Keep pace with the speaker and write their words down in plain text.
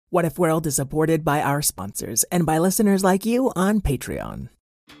What If World is supported by our sponsors and by listeners like you on Patreon.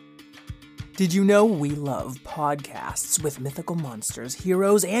 Did you know we love podcasts with mythical monsters,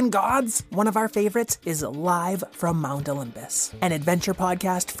 heroes, and gods? One of our favorites is Live from Mount Olympus, an adventure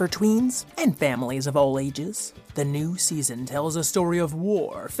podcast for tweens and families of all ages. The new season tells a story of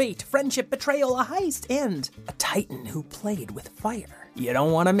war, fate, friendship, betrayal, a heist, and a titan who played with fire. You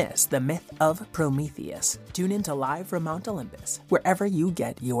don't want to miss the myth of Prometheus. Tune in to Live from Mount Olympus, wherever you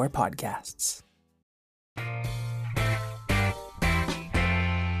get your podcasts.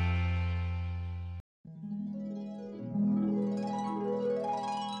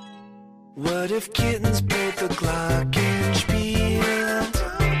 What if kittens played the glockenspiel?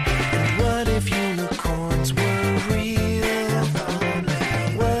 And what if unicorns were real?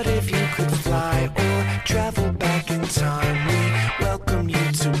 What if you could fly or travel back in time? We welcome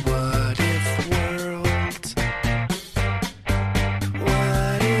you to What If World.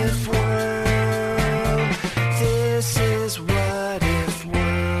 What If World? This is What If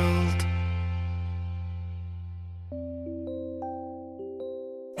World.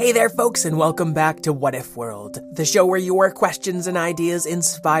 Hey there, folks, and welcome back to What If World, the show where your questions and ideas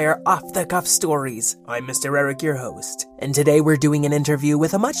inspire off-the-cuff stories. I'm Mr. Eric, your host, and today we're doing an interview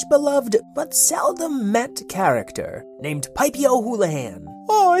with a much-beloved but seldom-met character named Pipey-O Houlihan.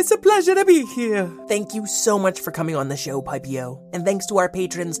 Oh, it's a pleasure to be here. Thank you so much for coming on the show, Pipey-O, and thanks to our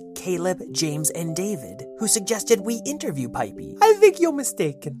patrons Caleb, James, and David, who suggested we interview Pipey. I think you're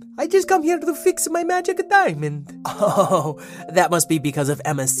mistaken. I just come here to fix my magic diamond. Oh, that must be because of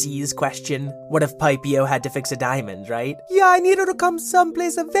Emma C's question. What if Pipey-O had to fix a diamond, right? Yeah, I needed to come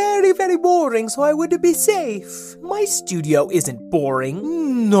someplace very, very boring so I would be safe. My studio isn't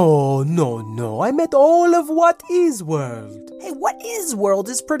boring. No. I meant all of What Is World. Hey, What Is World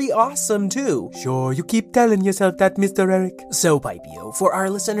is pretty awesome, too. Sure, you keep telling yourself that, Mr. Eric. So, Pipey-O, for our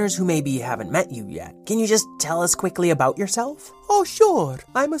listeners who maybe haven't met you yet, can you just tell us quickly about yourself? Oh, sure.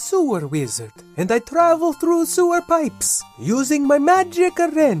 I'm a sewer wizard, and I travel through sewer pipes using my magic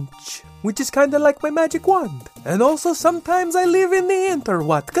wrench, which is kind of like my magic wand. And also sometimes I live in the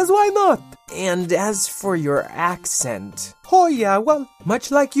interwhat, cause why not? And as for your accent... Oh yeah, well,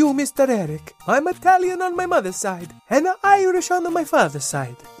 much like you, Mr. Eric, I'm Italian on my mother's side, and Irish on my father's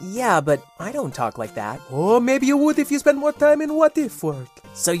side. Yeah, but I don't talk like that. Oh, maybe you would if you spent more time in What If World.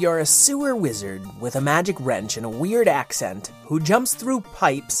 So you're a sewer wizard with a magic wrench and a weird accent who jumps through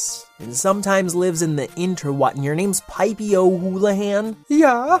pipes and sometimes lives in the interwhat, and your name's Pipey-O Houlihan?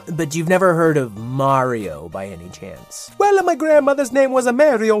 Yeah. But you've never heard of Mario by any chance? Well, my grandmother's name was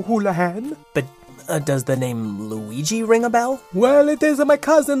Mario Houlihan. But does the name Luigi ring a bell? Well, it is my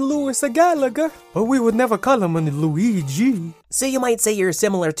cousin Louis Gallagher, but we would never call him Luigi. So you might say you're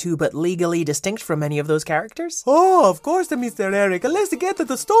similar to, but legally distinct from many of those characters? Oh, of course, Mr. Eric. Let's get to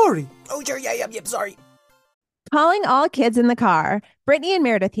the story. Oh, sure, yeah, sorry. Calling all kids in the car. Brittany and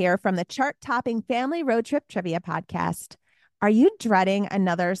Meredith here from the chart-topping Family Road Trip Trivia Podcast. Are you dreading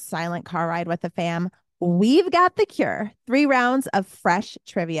another silent car ride with the fam? We've got the cure. 3 rounds of fresh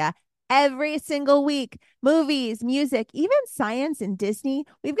trivia every single week. Movies, music, even science and Disney.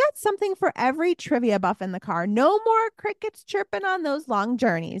 We've got something for every trivia buff in the car. No more crickets chirping on those long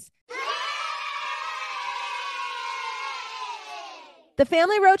journeys. The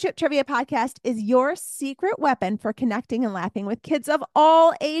Family Road Trip Trivia Podcast is your secret weapon for connecting and laughing with kids of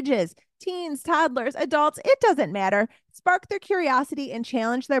all ages. Teens, toddlers, adults, it doesn't matter. Spark their curiosity and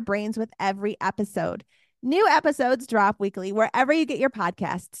challenge their brains with every episode. New episodes drop weekly wherever you get your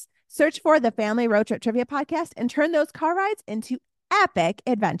podcasts. Search for the Family Road Trip Trivia Podcast and turn those car rides into epic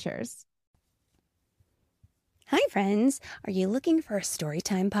adventures. Hi, friends. Are you looking for a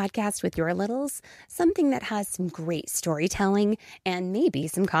storytime podcast with your littles? Something that has some great storytelling and maybe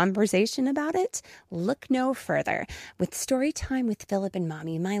some conversation about it? Look no further. With Storytime with Philip and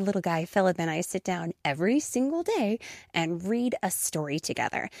Mommy, my little guy Philip and I sit down every single day and read a story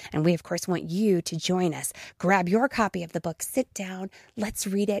together. And we, of course, want you to join us. Grab your copy of the book, sit down, let's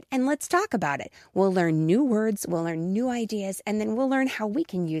read it, and let's talk about it. We'll learn new words, we'll learn new ideas, and then we'll learn how we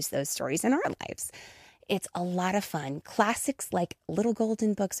can use those stories in our lives. It's a lot of fun. Classics like Little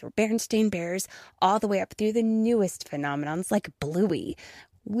Golden Books or Berenstain Bears, all the way up through the newest phenomenons like Bluey.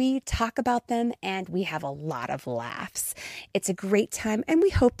 We talk about them and we have a lot of laughs. It's a great time and we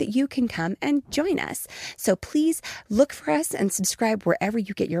hope that you can come and join us. So please look for us and subscribe wherever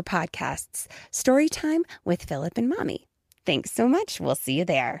you get your podcasts. Storytime with Philip and Mommy. Thanks so much. We'll see you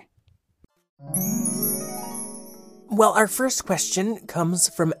there. Well, our first question comes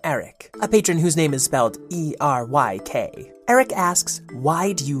from Eric, a patron whose name is spelled E-R-Y-K. Eric asks,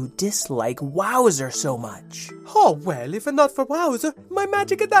 why do you dislike Wowzer so much? Oh, well, if not for Wowzer, my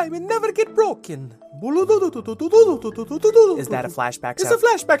magic diamond never get broken. Is that a flashback It's sound? a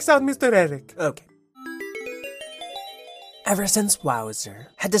flashback sound, Mr. Eric. Okay. Ever since Wowzer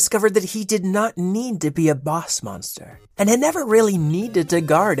had discovered that he did not need to be a boss monster, and had never really needed to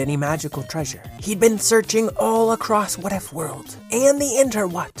guard any magical treasure, he'd been searching all across What If World and the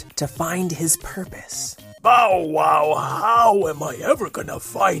Interwhat to find his purpose. Bow wow, how am I ever gonna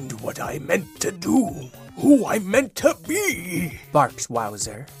find what I meant to do? Who I meant to be? Barks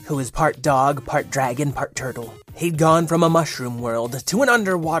Wowzer, who is part dog, part dragon, part turtle. He'd gone from a mushroom world to an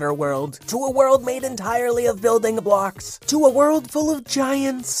underwater world, to a world made entirely of building blocks, to a world full of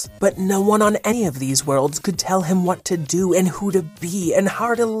giants. But no one on any of these worlds could tell him what to do and who to be and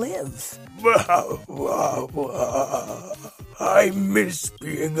how to live. I miss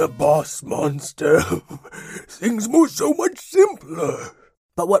being a boss monster. Things were so much simpler.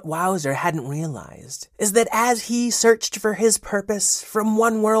 But what Wowzer hadn't realized is that as he searched for his purpose from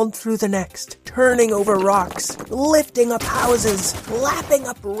one world through the next, turning over rocks, lifting up houses, lapping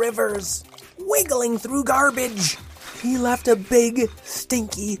up rivers, wiggling through garbage, he left a big,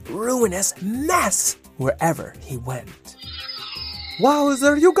 stinky, ruinous mess wherever he went.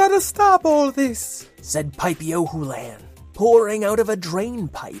 Wowzer, you gotta stop all this, said Pipey-O Houlihan, pouring out of a drain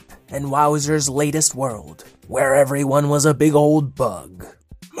pipe in Wowzer's latest world, where everyone was a big old bug.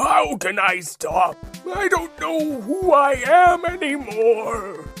 How can I stop? I don't know who I am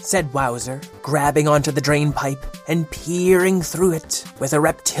anymore, said Wowzer, grabbing onto the drain pipe and peering through it with a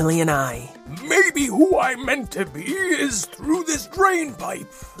reptilian eye. Maybe who I meant to be is through this drain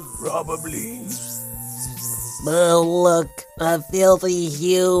pipe. Probably. Oh, look, a filthy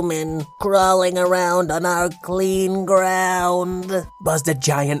human crawling around on our clean ground, buzzed a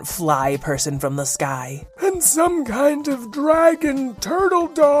giant fly person from the sky. And some kind of dragon turtle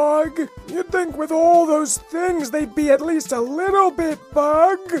dog. You'd think with all those things they'd be at least a little bit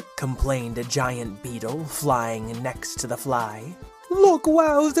bug, complained a giant beetle flying next to the fly. Look,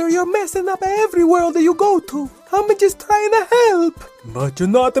 Wowzer, you're messing up every world that you go to. I'm just trying to help. But you're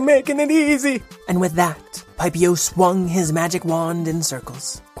not making it easy. And with that, Pipey-O swung his magic wand in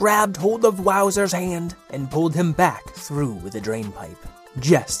circles, grabbed hold of Wowzer's hand, and pulled him back through the drain pipe,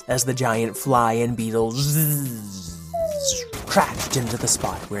 just as the giant fly and beetle crashed into the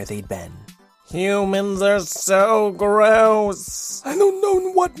spot where they'd been. Humans are so gross. I don't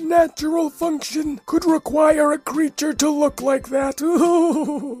know what natural function could require a creature to look like that.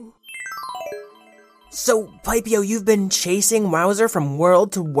 So, Pipey-O, you've been chasing Wowzer from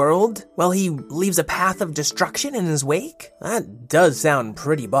world to world while he leaves a path of destruction in his wake? That does sound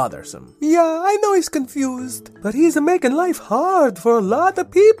pretty bothersome. Yeah, I know he's confused, but he's making life hard for a lot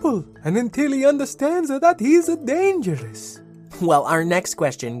of people. And until he understands that he's dangerous. Well, our next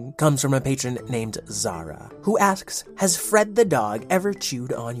question comes from a patron named Zara, who asks, has Fred the dog ever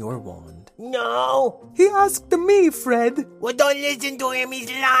chewed on your wand? No. He asked me, Fred. Well, don't listen to him, he's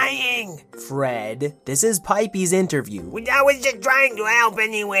lying. Fred, this is Pipey's interview. Well, I was just trying to help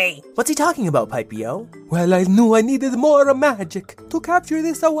anyway. What's he talking about, Pipey-O? Well, I knew I needed more magic to capture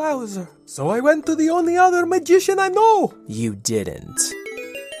this Wowzer. So I went to the only other magician I know. You didn't.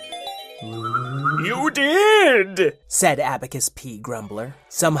 You did, said Abacus P. Grumbler,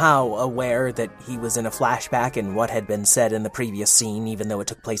 somehow aware that he was in a flashback and what had been said in the previous scene, even though it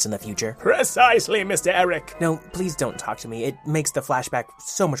took place in the future. Precisely, Mr. Eric. No, please don't talk to me. It makes the flashback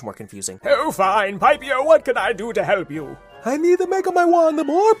so much more confusing. Oh, fine. Pipey-O, what can I do to help you? I need to make my wand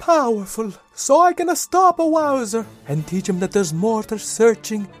more powerful, so I can stop a Wowzer and teach him that there's more to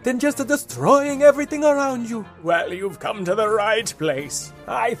searching than just destroying everything around you. Well, you've come to the right place.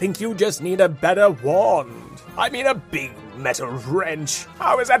 I think you just need a better wand. I mean a big metal wrench.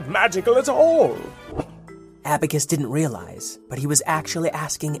 How is that magical at all? Abacus didn't realize, but he was actually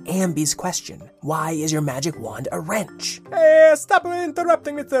asking Ambi's question. Why is your magic wand a wrench? Hey, stop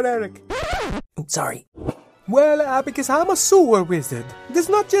interrupting, Mr. Eric. Sorry. Well, Abacus, I'm a sewer wizard. There's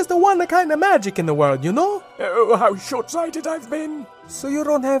not just the one kind of magic in the world, you know? Oh, how short-sighted I've been. So you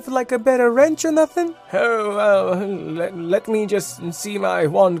don't have, like, a better wrench or nothing? Oh, let me just see my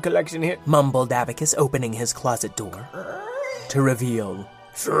wand collection here, mumbled Abacus, opening his closet door to reveal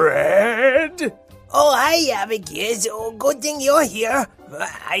Fred? Oh, hi, Abacus. Oh, good thing you're here.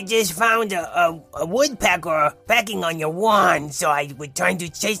 I just found a woodpecker pecking on your wand, so I was trying to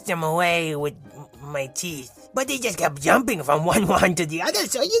chase them away with my teeth. But they just kept jumping from one wand to the other,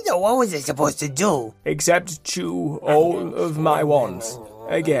 so you know what was I supposed to do? Except chew all of my wands.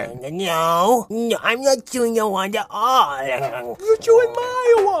 again. No, I'm not chewing your wand at all. You're chewing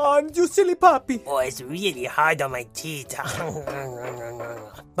my wand, you silly puppy. Oh, it's really hard on my teeth.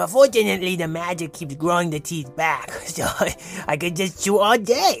 But fortunately, the magic keeps growing the teeth back, so I can just chew all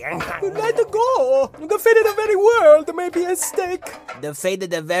day. Let it go. The fate of the very world may be at stake. The fate of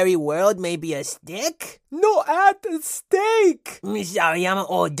the very world may be a stick? No, at stake. Sorry, I'm an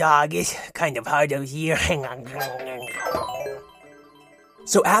old dog. It's kind of hard of here.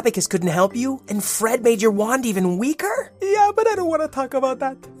 So Abacus couldn't help you, and Fred made your wand even weaker? Yeah, but I don't want to talk about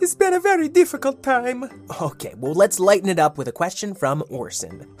that. It's been a very difficult time. Okay, well, let's lighten it up with a question from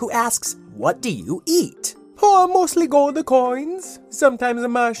Orson, who asks, what do you eat? Oh, mostly gold coins. Sometimes a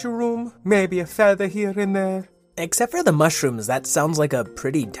mushroom. Maybe a feather here and there. Except for the mushrooms, that sounds like a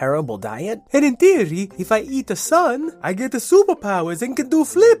pretty terrible diet. And in theory, if I eat the sun, I get the superpowers and can do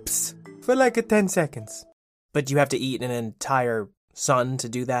flips for like 10 seconds. But you have to eat an entire sun to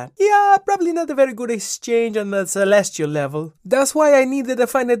do that? Yeah, probably not a very good exchange on the celestial level. That's why I needed to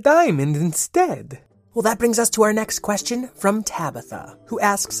find a diamond instead. Well, that brings us to our next question from Tabitha, who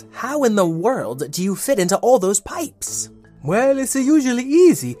asks, how in the world do you fit into all those pipes? Well, it's usually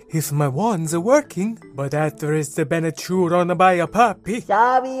easy if my wands are working, but after it's been chewed on by a puppy.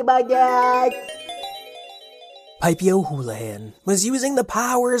 Sorry about that. Pipey-O Houlihan was using the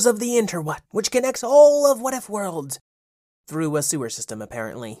powers of the Interwhat, which connects all of What If World through a sewer system,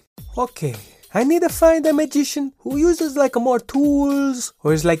 apparently. Okay, I need to find a magician who uses like more tools,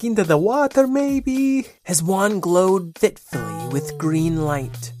 or is like into the water maybe. His wand glowed fitfully with green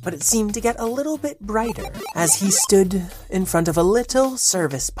light, but it seemed to get a little bit brighter as he stood in front of a little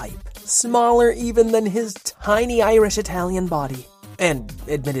service pipe, smaller even than his tiny Irish-Italian body. And,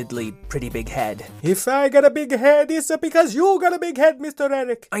 admittedly, pretty big head. If I got a big head, it's because you got a big head, Mr.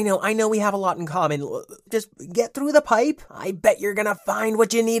 Eric. I know we have a lot in common. Just get through the pipe. I bet you're gonna find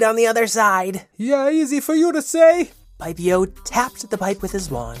what you need on the other side. Yeah, easy for you to say. Pipey-O tapped the pipe with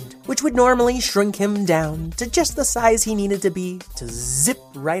his wand, which would normally shrink him down to just the size he needed to be to zip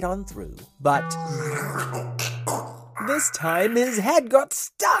right on through. But this time his head got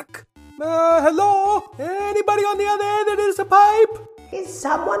stuck. Hello? Anybody on the other end of this pipe? Is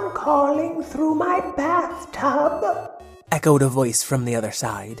someone calling through my bathtub? Echoed a voice from the other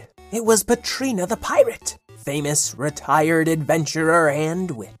side. It was Patrina the pirate, famous retired adventurer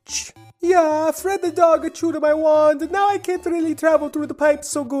and witch. Yeah, Fred the dog chewed my wand, and now I can't really travel through the pipes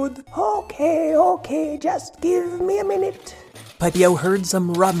so good. Okay, just give me a minute. Pipey-O heard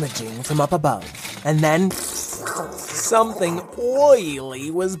some rummaging from up above, and then something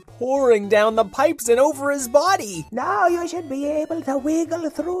oily was pouring down the pipes and over his body. Now you should be able to wiggle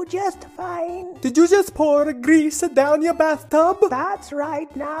through just fine. Did you just pour grease down your bathtub? That's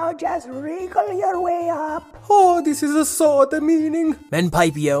right, now just wriggle your way up. Oh, this is so demeaning. Then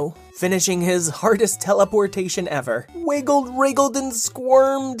Pipey-O, finishing his hardest teleportation ever, wiggled, wriggled, and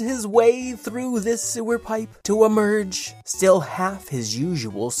squirmed his way through this sewer pipe to emerge, still half his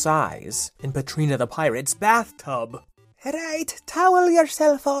usual size, in Patrina the Pirate's bathtub. Right, towel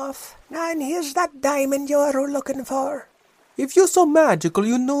yourself off. And here's that diamond you're looking for. If you're so magical,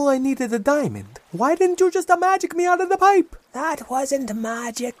 you know I needed a diamond. Why didn't you just magic me out of the pipe? That wasn't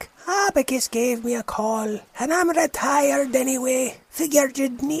magic. Abacus gave me a call, and I'm retired anyway. Figured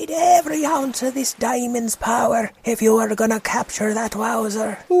you'd need every ounce of this diamond's power if you were gonna capture that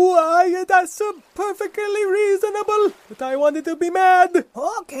wowzer. Why, that's perfectly reasonable, but I wanted to be mad.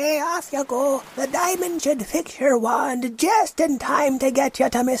 Okay, off you go. The diamond should fix your wand just in time to get you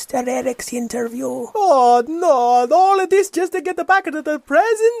to Mr. Eric's interview. Oh, no, all of this just to get back into the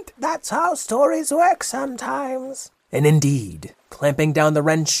present? That's how stories work sometimes. And indeed, clamping down the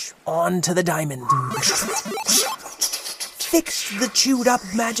wrench onto the diamond, fixed the chewed-up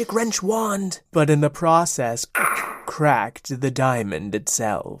magic wrench wand, but in the process, cracked the diamond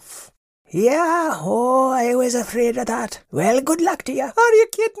itself. Yeah, I was afraid of that. Well, good luck to you. Are you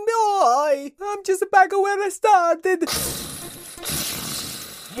kidding me? I'm just back where I started.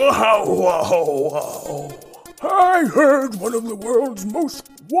 Wow. I heard one of the world's most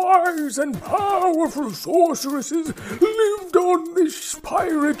wise and powerful sorceresses lived on this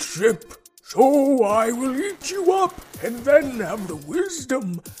pirate ship. So I will eat you up and then have the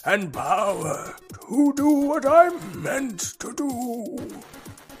wisdom and power to do what I'm meant to do.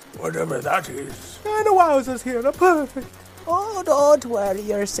 Whatever that is. And the wowzers here are perfect. Oh, don't worry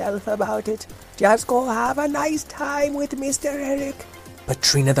yourself about it. Just go have a nice time with Mr. Eric.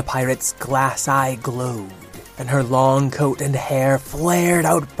 Patrina the Pirate's glass eye glowed, and her long coat and hair flared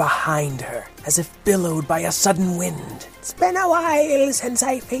out behind her, as if billowed by a sudden wind. It's been a while since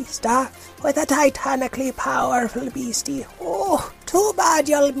I faced off with a titanically powerful beastie. Oh, Too bad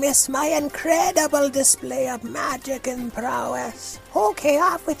you'll miss my incredible display of magic and prowess. Okay,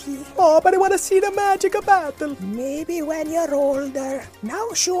 off with you. Oh, but I want to see the magic of battle. Maybe when you're older. Now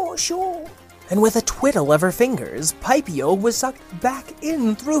show. And with a twiddle of her fingers, Pipey-O was sucked back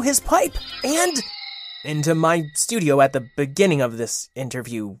in through his pipe and into my studio at the beginning of this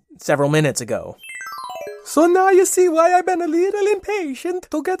interview several minutes ago. So now you see why I've been a little impatient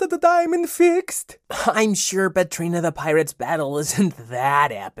to get the diamond fixed. I'm sure Petrina the Pirate's battle isn't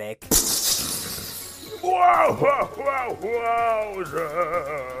that epic. Wowzer!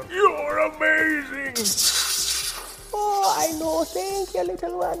 You're amazing! Oh, I know. Thank you,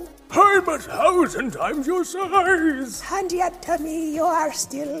 little one. I'm 1,000 times your size! And yet to me you are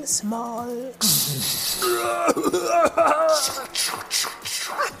still small.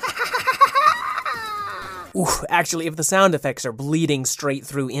 Ooh, actually, if the sound effects are bleeding straight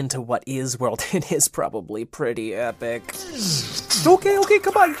through into what is world, it is probably pretty epic. Okay,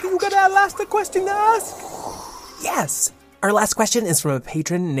 come on. You got a last question to ask? Yes! Our last question is from a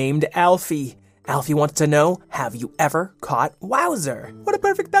patron named Alfie. Alfie wants to know, have you ever caught Wowzer? What a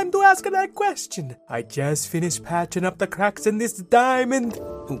perfect time to ask that question. I just finished patching up the cracks in this diamond.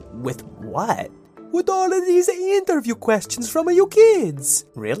 With what? With all of these interview questions from you kids.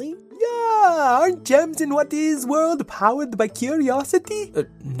 Really? Yeah, aren't gems in what is world powered by curiosity?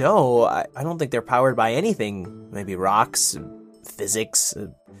 No, I don't think they're powered by anything. Maybe rocks, physics,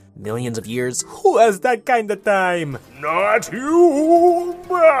 millions of years. Who has that kind of time? Not you!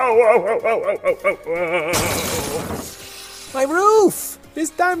 My roof! It's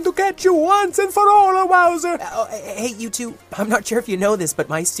time to catch you once and for all, Wowzer! Hey, you two, I'm not sure if you know this, but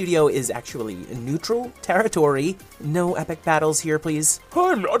my studio is actually neutral territory. No epic battles here, please.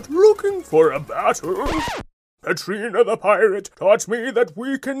 I'm not looking for a battle. Petrina the Pirate taught me that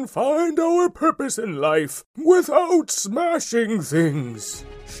we can find our purpose in life without smashing things.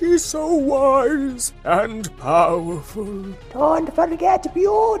 She's so wise and powerful. Don't forget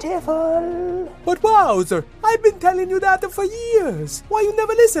beautiful. But Wowzer, I've been telling you that for years. Why you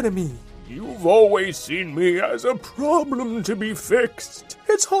never listen to me? You've always seen me as a problem to be fixed.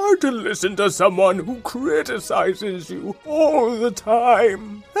 It's hard to listen to someone who criticizes you all the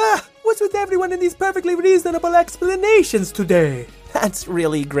time. What's with everyone in these perfectly reasonable explanations today? That's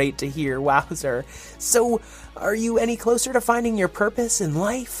really great to hear, Wowzer. So, are you any closer to finding your purpose in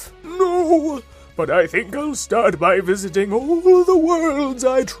life? No, but I think I'll start by visiting all the worlds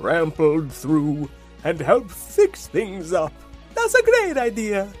I trampled through and help fix things up. That's a great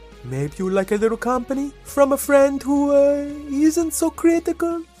idea. Maybe you like a little company from a friend who isn't so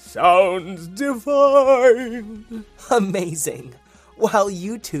critical? Sounds divine. Amazing. Well,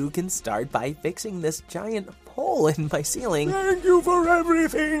 you two can start by fixing this giant hole in my ceiling. Thank you for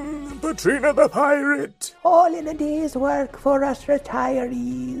everything, Petrina the Pirate. All in a day's work for us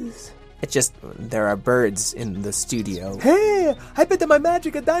retirees. It's just, there are birds in the studio. Hey, I bet that my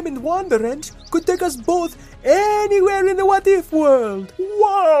magic a diamond wand wrench could take us both anywhere in the what-if world.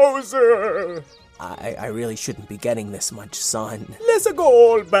 Wowzer! I really shouldn't be getting this much sun. Let's go,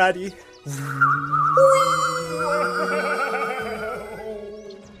 old baddie.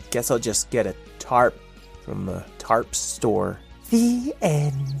 Guess I'll just get a tarp from the tarp store. The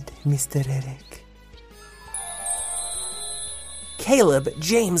end, Mr. Eric. Caleb,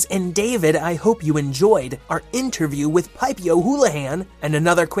 James, and David, I hope you enjoyed our interview with Pipey-O Houlihan. And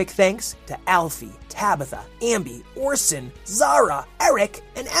another quick thanks to Alfie, Tabitha, Ambi, Orson, Zara, Eric,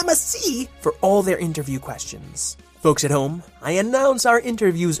 and Emma C. for all their interview questions. Folks at home, I announce our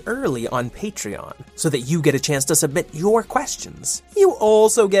interviews early on Patreon so that you get a chance to submit your questions. You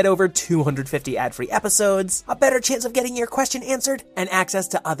also get over 250 ad-free episodes, a better chance of getting your question answered, and access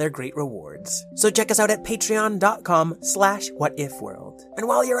to other great rewards. So check us out at patreon.com/whatifworld. And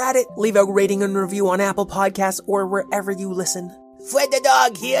while you're at it, leave a rating and review on Apple Podcasts or wherever you listen. Fred the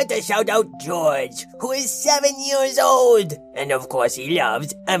dog here to shout out George, who is 7 years old. And of course he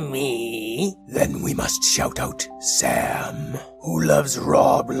loves me. Then we must shout out Sam, who loves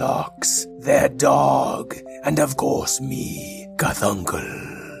Roblox, their dog, and of course me,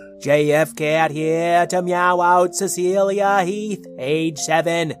 Gothuncle. JF Cat here to meow out Cecilia Heath, age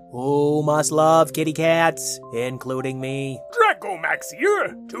 7, who must love kitty cats, including me. Draco Max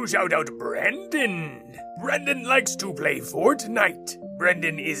here to shout out Brendan. Brendan likes to play Fortnite.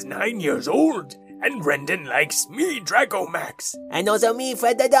 Brendan is 9 years old, and Brendan likes me, Draco Max. And also me,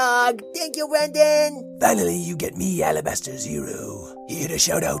 Fred the dog. Thank you, Brendan. Finally, you get me, Alabaster Zero, here to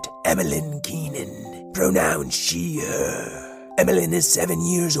shout out Emmeline Keenan, pronouns she, her. Emmeline is 7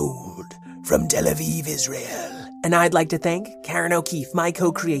 years old, from Tel Aviv, Israel, And I'd like to thank Karen O'Keefe, my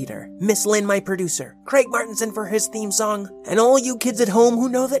co-creator, Miss Lynn, my producer, Craig Martinson for his theme song, and all you kids at home who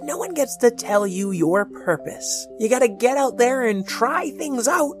know that no one gets to tell you your purpose. You gotta get out there and try things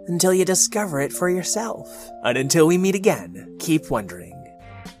out until you discover it for yourself. And until we meet again, keep wondering.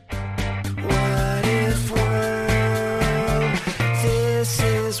 What if world, this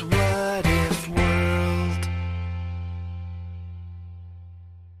is what